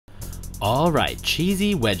Alright,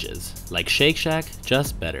 cheesy wedges, like Shake Shack,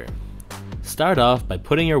 just better. Start off by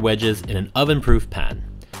putting your wedges in an oven-proof pan.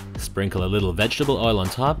 Sprinkle a little vegetable oil on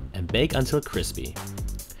top and bake until crispy.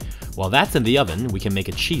 While that's in the oven, we can make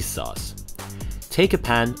a cheese sauce. Take a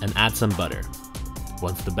pan and add some butter.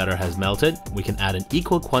 Once the butter has melted, we can add an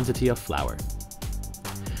equal quantity of flour.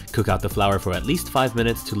 Cook out the flour for at least 5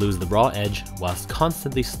 minutes to lose the raw edge whilst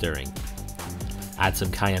constantly stirring. Add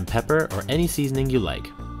some cayenne pepper or any seasoning you like.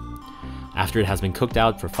 After it has been cooked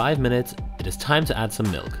out for 5 minutes, it is time to add some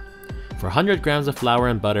milk. For 100 grams of flour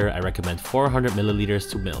and butter, I recommend 400 milliliters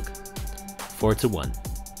to milk, 4:1.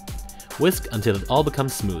 Whisk until it all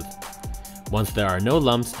becomes smooth. Once there are no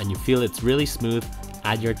lumps and you feel it's really smooth,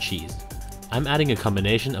 add your cheese. I'm adding a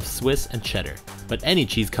combination of Swiss and cheddar, but any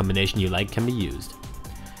cheese combination you like can be used.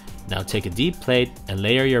 Now take a deep plate and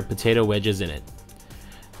layer your potato wedges in it.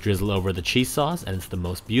 Drizzle over the cheese sauce and it's the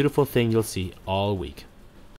most beautiful thing you'll see all week.